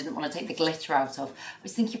said I didn't want to take the glitter out of, I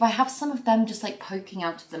was thinking if I have some of them just like poking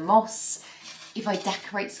out of the moss, if I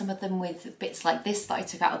decorate some of them with bits like this that I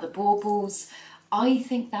took out of the baubles, I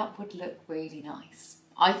think that would look really nice.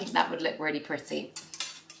 I think that would look really pretty.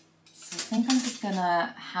 So I think I'm just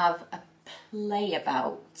gonna have a play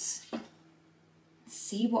about,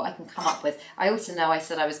 see what I can come up with. I also know I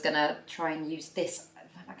said I was gonna try and use this.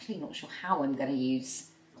 I'm actually not sure how I'm gonna use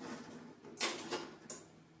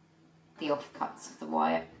the offcuts of the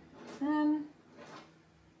wire.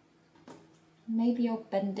 Maybe I'll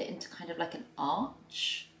bend it into kind of like an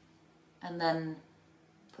arch and then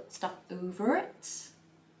put stuff over it.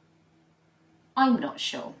 I'm not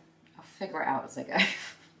sure. I'll figure it out as I go.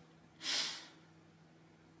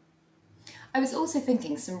 I was also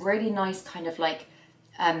thinking some really nice kind of like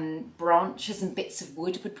branches and bits of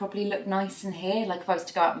wood would probably look nice in here, like if I was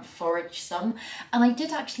to go out and forage some. And I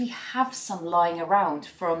did actually have some lying around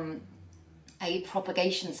from a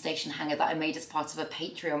propagation station hanger that I made as part of a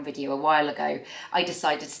Patreon video a while ago. I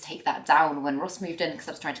decided to take that down when Ross moved in because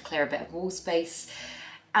I was trying to clear a bit of wall space.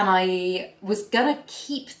 And I was gonna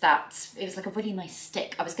keep that. It was like a really nice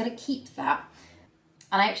stick. I was gonna keep that.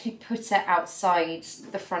 And I actually put it outside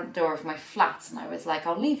the front door of my flat, and I was like,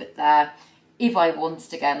 I'll leave it there. if I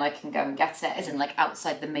wanted again, I can go and get it, as in like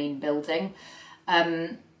outside the main building.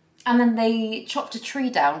 And then they chopped a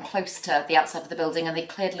tree down close to the outside of the building and they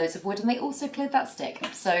cleared loads of wood and they also cleared that stick.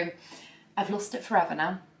 So I've lost it forever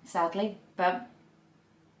now, sadly, but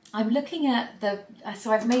I'm looking at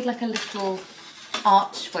so I've made like a little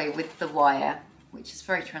archway with the wire, which is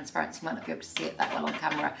very transparent, so you might not be able to see it that well on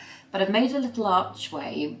camera, but I've made a little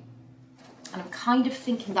archway and I'm kind of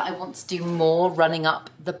thinking that I want to do more running up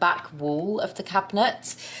the back wall of the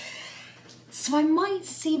cabinet. So I might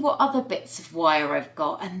see what other bits of wire I've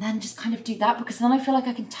got and then just kind of do that, because then I feel like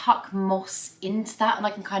I can tuck moss into that and I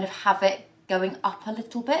can kind of have it going up a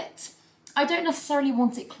little bit. I don't necessarily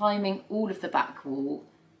want it climbing all of the back wall,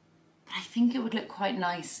 but I think it would look quite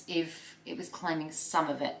nice if it was climbing some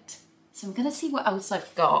of it. So I'm going to see what else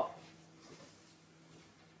I've got.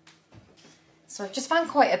 So I've just found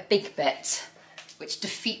quite a big bit, which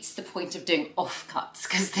defeats the point of doing offcuts,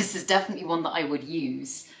 because this is definitely one that I would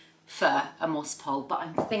use for a moss pole. But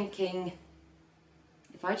I'm thinking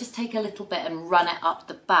if I just take a little bit and run it up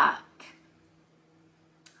the back,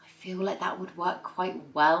 I feel like that would work quite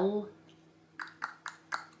well.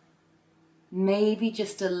 Maybe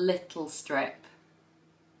just a little strip.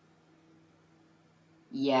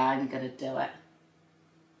 Yeah, I'm gonna do it.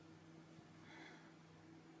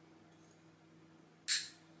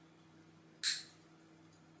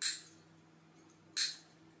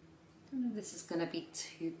 I don't know if this is gonna be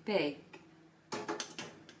too big. I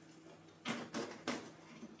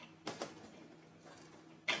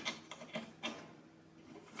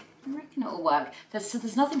reckon it'll work. So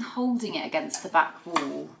there's nothing holding it against the back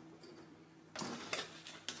wall.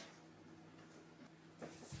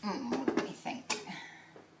 What do you think?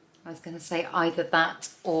 I was going to say either that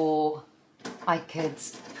or I could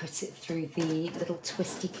put it through the little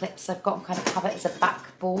twisty clips I've got and kind of have it as a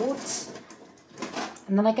backboard.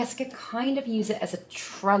 And then I guess I could kind of use it as a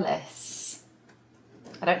trellis.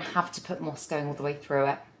 I don't have to put moss going all the way through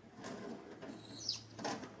it.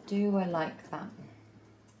 Do I like that?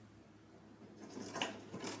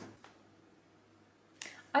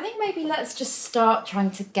 I think maybe let's just start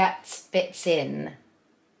trying to get bits in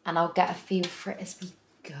and I'll get a feel for it as we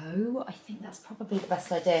go. I think that's probably the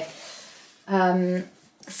best idea.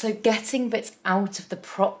 So getting bits out of the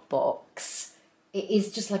prop box, it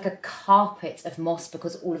is just like a carpet of moss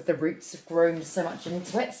because all of the roots have grown so much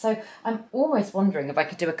into it. So I'm almost wondering if I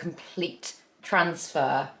could do a complete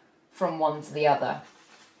transfer from one to the other.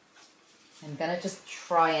 I'm gonna just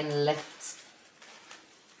try and lift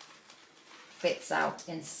bits out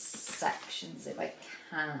in sections if I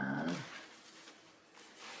can.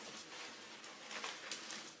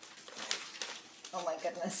 Oh my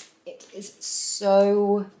goodness, it is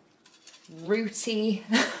so rooty.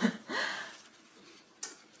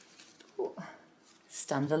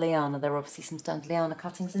 Standoliana, there are obviously some Standoliana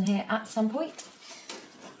cuttings in here at some point.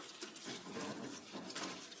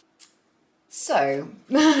 So,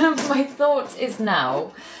 my thought is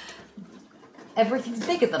now, everything's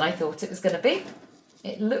bigger than I thought it was going to be.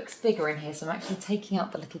 It looks bigger in here, so I'm actually taking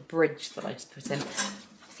out the little bridge that I just put in. I'm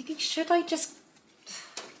thinking, should I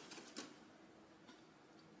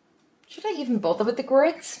even bother with the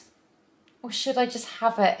grid? Or should I just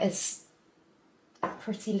have it as a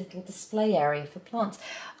pretty little display area for plants?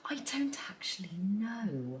 I don't actually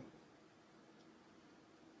know.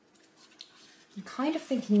 I'm kind of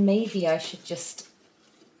thinking maybe I should just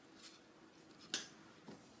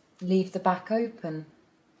leave the back open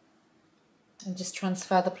and just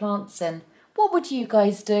transfer the plants in. What would you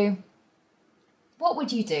guys do? What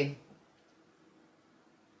would you do?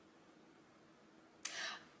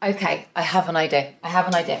 Okay, I have an idea.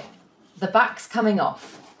 The back's coming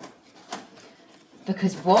off.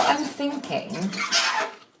 Because what I'm thinking,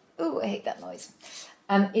 ooh, I hate that noise,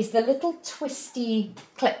 is the little twisty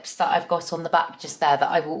clips that I've got on the back just there that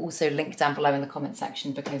I will also link down below in the comment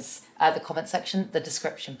section, because the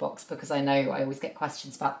description box, because I know I always get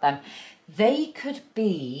questions about them. They could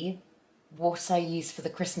be what I use for the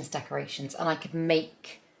Christmas decorations, and I could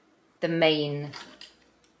make the main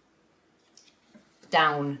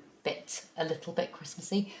down bit a little bit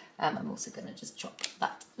Christmassy. I'm also going to just chop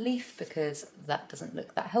that leaf because that doesn't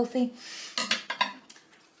look that healthy.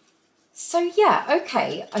 So yeah,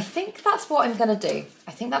 okay, I think that's what I'm going to do.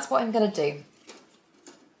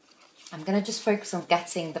 I'm going to just focus on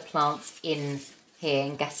getting the plants in here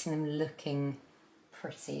and getting them looking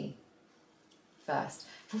pretty first.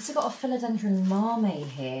 I've also got a philodendron marmee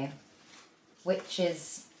here, which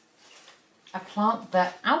is a plant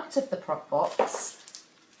that out of the prop box,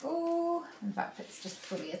 oh, in fact it's just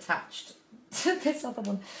fully attached to this other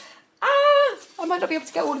one. I might not be able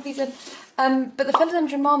to get all of these in. But the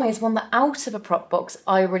philodendron mame is one that out of a prop box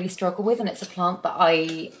I really struggle with, and it's a plant that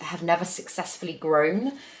I have never successfully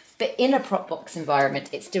grown. But in a prop box environment,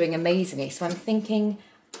 it's doing amazingly. So I'm thinking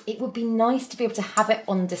it would be nice to be able to have it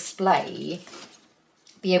on display,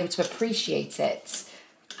 be able to appreciate it,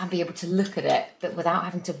 and be able to look at it, but without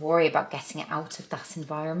having to worry about getting it out of that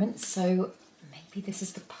environment. So maybe this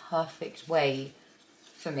is the perfect way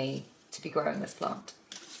for me to be growing this plant.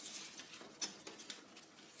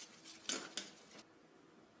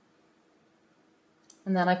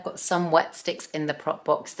 And then I've got some wet sticks in the prop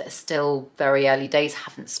box that are still very early days,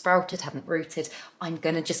 haven't sprouted, haven't rooted. I'm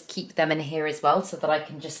going to just keep them in here as well so that I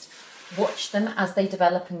can just watch them as they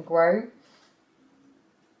develop and grow.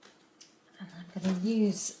 And I'm going to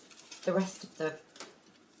use the rest of the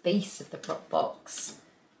base of the prop box,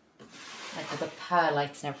 like with the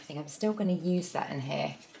perlite and everything. I'm still going to use that in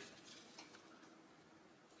here.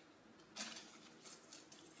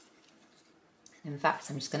 In fact,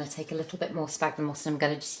 I'm just going to take a little bit more sphagnum moss and I'm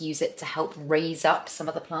going to just use it to help raise up some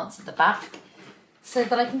of the plants at the back so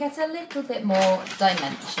that I can get a little bit more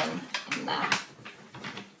dimension in there.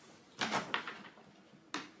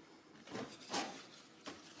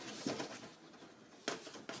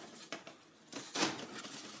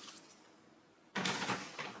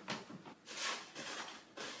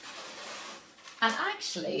 And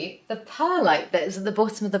actually, the perlite that is at the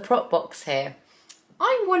bottom of the prop box here,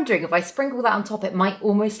 I'm wondering if I sprinkle that on top, it might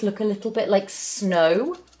almost look a little bit like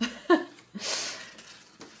snow.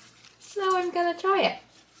 So I'm going to try it.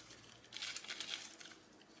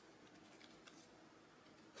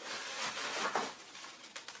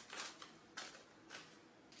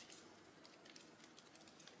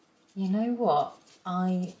 You know what?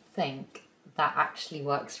 I think that actually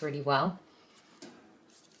works really well.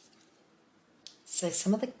 So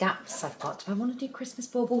some of the gaps I've got, do I want to do Christmas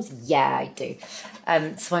baubles? Yeah, I do.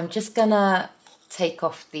 So I'm just gonna take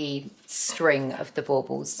off the string of the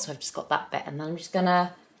baubles. So I've just got that bit, and then I'm just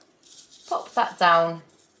gonna pop that down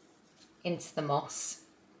into the moss.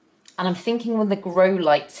 And I'm thinking when the grow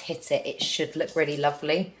lights hit it, it should look really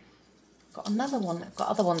lovely. I've got another one, I've got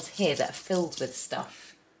other ones here that are filled with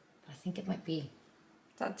stuff. But I think it might be,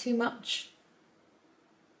 is that too much?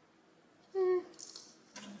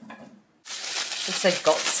 Also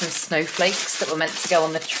got some snowflakes that were meant to go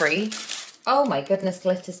on the tree. Oh my goodness,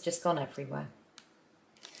 glitter's just gone everywhere.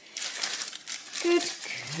 Good,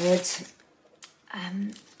 good.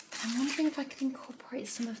 I'm wondering if I could incorporate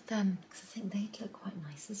some of them, because I think they'd look quite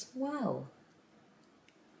nice as well.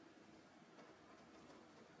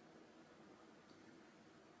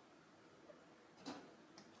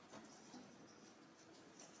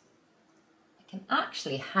 I can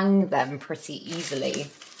actually hang them pretty easily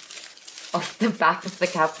off the back of the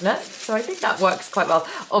cabinet, so I think that works quite well.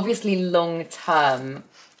 Obviously long term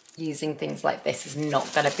using things like this is not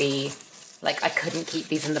going to be like, I couldn't keep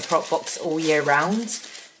these in the prop box all year round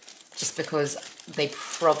just because they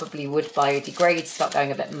probably would biodegrade, start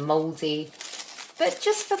going a bit mouldy. But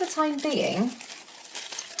just for the time being,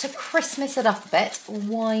 to Christmas it up a bit,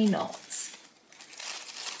 why not?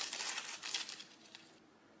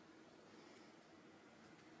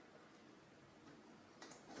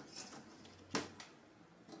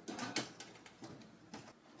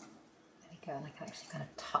 And I can actually kind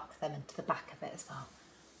of tuck them into the back of it as well,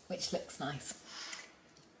 which looks nice.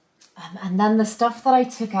 And then the stuff that I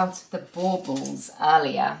took out of the baubles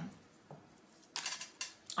earlier,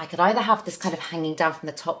 I could either have this kind of hanging down from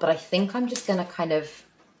the top, but I think I'm just going to kind of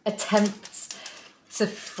attempt to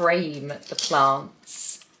frame the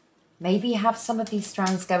plants. Maybe have some of these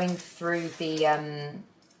strands going through the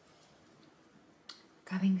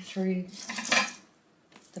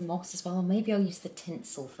moss as well. Maybe I'll use the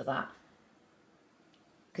tinsel for that.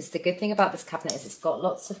 Because the good thing about this cabinet is it's got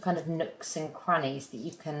lots of kind of nooks and crannies that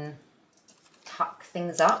you can tuck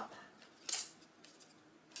things up.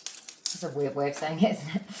 That's a weird way of saying it,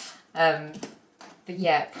 isn't it? But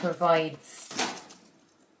yeah, it provides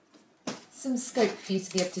some scope for you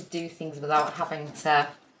to be able to do things without having to...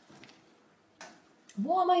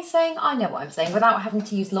 What am I saying? I know what I'm saying. Without having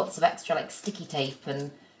to use lots of extra like sticky tape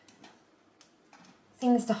and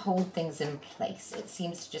things to hold things in place. It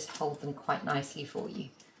seems to just hold them quite nicely for you.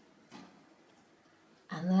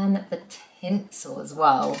 And then the tinsel as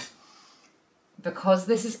well. Because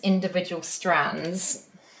this is individual strands,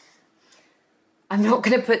 I'm not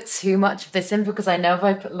going to put too much of this in because I know if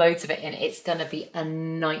I put loads of it in, it's going to be a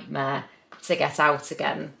nightmare to get out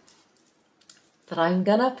again. But I'm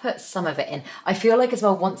going to put some of it in. I feel like as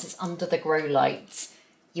well, once it's under the grow light,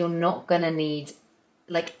 you're not going to need,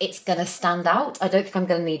 like, it's going to stand out. I don't think I'm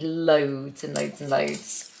going to need loads and loads and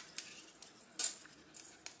loads.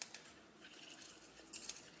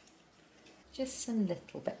 Just some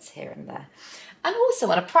little bits here and there. And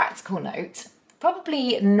also on a practical note,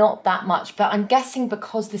 probably not that much, but I'm guessing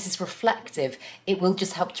because this is reflective, it will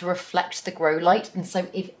just help to reflect the grow light. And so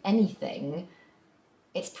if anything,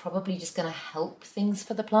 it's probably just going to help things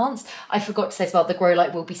for the plants. I forgot to say as well, the grow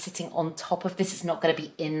light will be sitting on top of this. It's not going to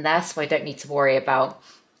be in there, so I don't need to worry about,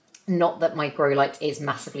 not that my grow light is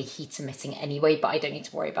massively heat emitting anyway, but I don't need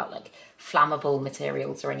to worry about like flammable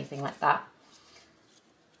materials or anything like that.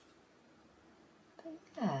 But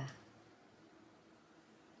yeah.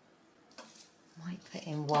 Might put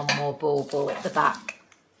in one more bauble at the back.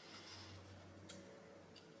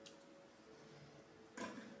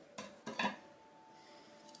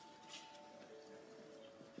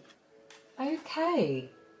 Okay.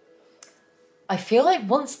 I feel like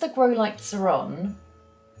once the grow lights are on,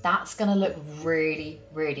 that's gonna look really,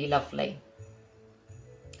 really lovely.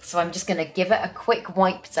 So I'm just gonna give it a quick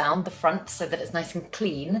wipe down the front so that it's nice and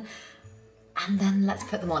clean. And then let's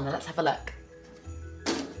put them on and let's have a look.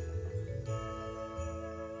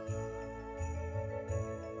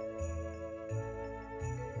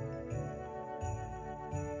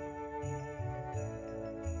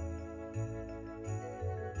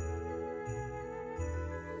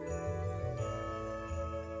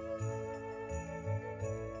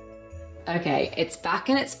 Okay, it's back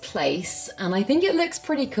in its place and I think it looks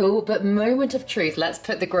pretty cool, but moment of truth, let's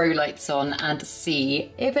put the grow lights on and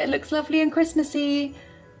see if it looks lovely and Christmassy.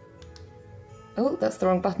 Oh, that's the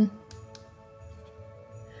wrong button.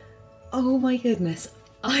 Oh my goodness,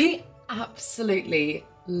 I absolutely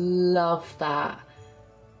love that.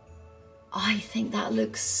 I think that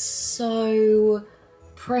looks so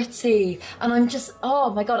pretty, and I'm just,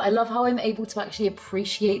 oh my god, I love how I'm able to actually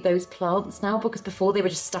appreciate those plants now, because before they were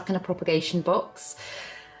just stuck in a propagation box.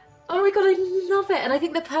 Oh my god, I love it, and I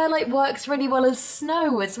think the perlite works really well as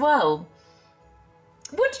snow as well.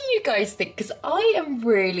 What do you guys think? Because I am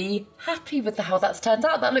really happy with how that's turned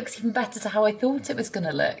out. That looks even better to how I thought it was going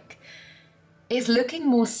to look. It's looking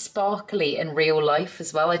more sparkly in real life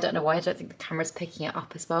as well. I don't know why, I don't think the camera's picking it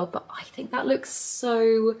up as well, but I think that looks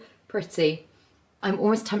so pretty. I'm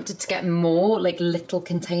almost tempted to get more like little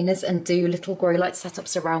containers and do little grow light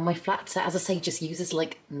setups around my flat to, as I say, just use as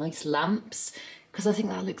like nice lamps, because I think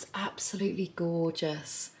that looks absolutely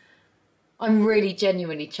gorgeous. I'm really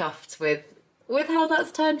genuinely chuffed with how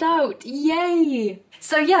that's turned out. Yay!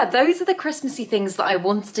 So yeah, those are the Christmassy things that I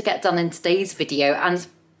wanted to get done in today's video, and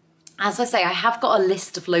as I say, I have got a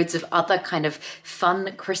list of loads of other kind of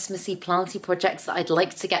fun Christmassy planty projects that I'd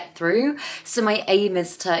like to get through. So my aim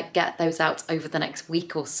is to get those out over the next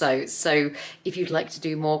week or so. So if you'd like to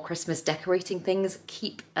do more Christmas decorating things,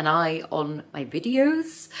 keep an eye on my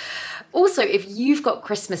videos. Also, if you've got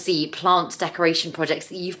Christmassy plant decoration projects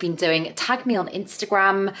that you've been doing, tag me on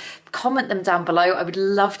Instagram, comment them down below. I would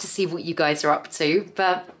love to see what you guys are up to.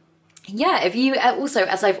 But yeah, if you also,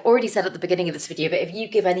 as I've already said at the beginning of this video, but if you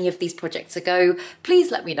give any of these projects a go, please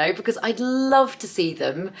let me know, because I'd love to see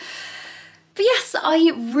them. But yes,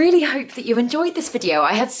 I really hope that you enjoyed this video.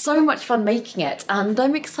 I had so much fun making it and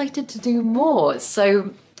I'm excited to do more.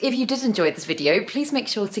 So if you did enjoy this video, please make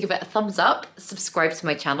sure to give it a thumbs up, subscribe to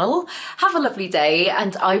my channel, have a lovely day,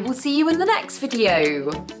 and I will see you in the next video.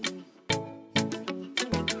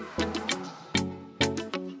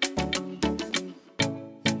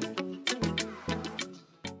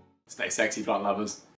 Stay sexy, plant lovers.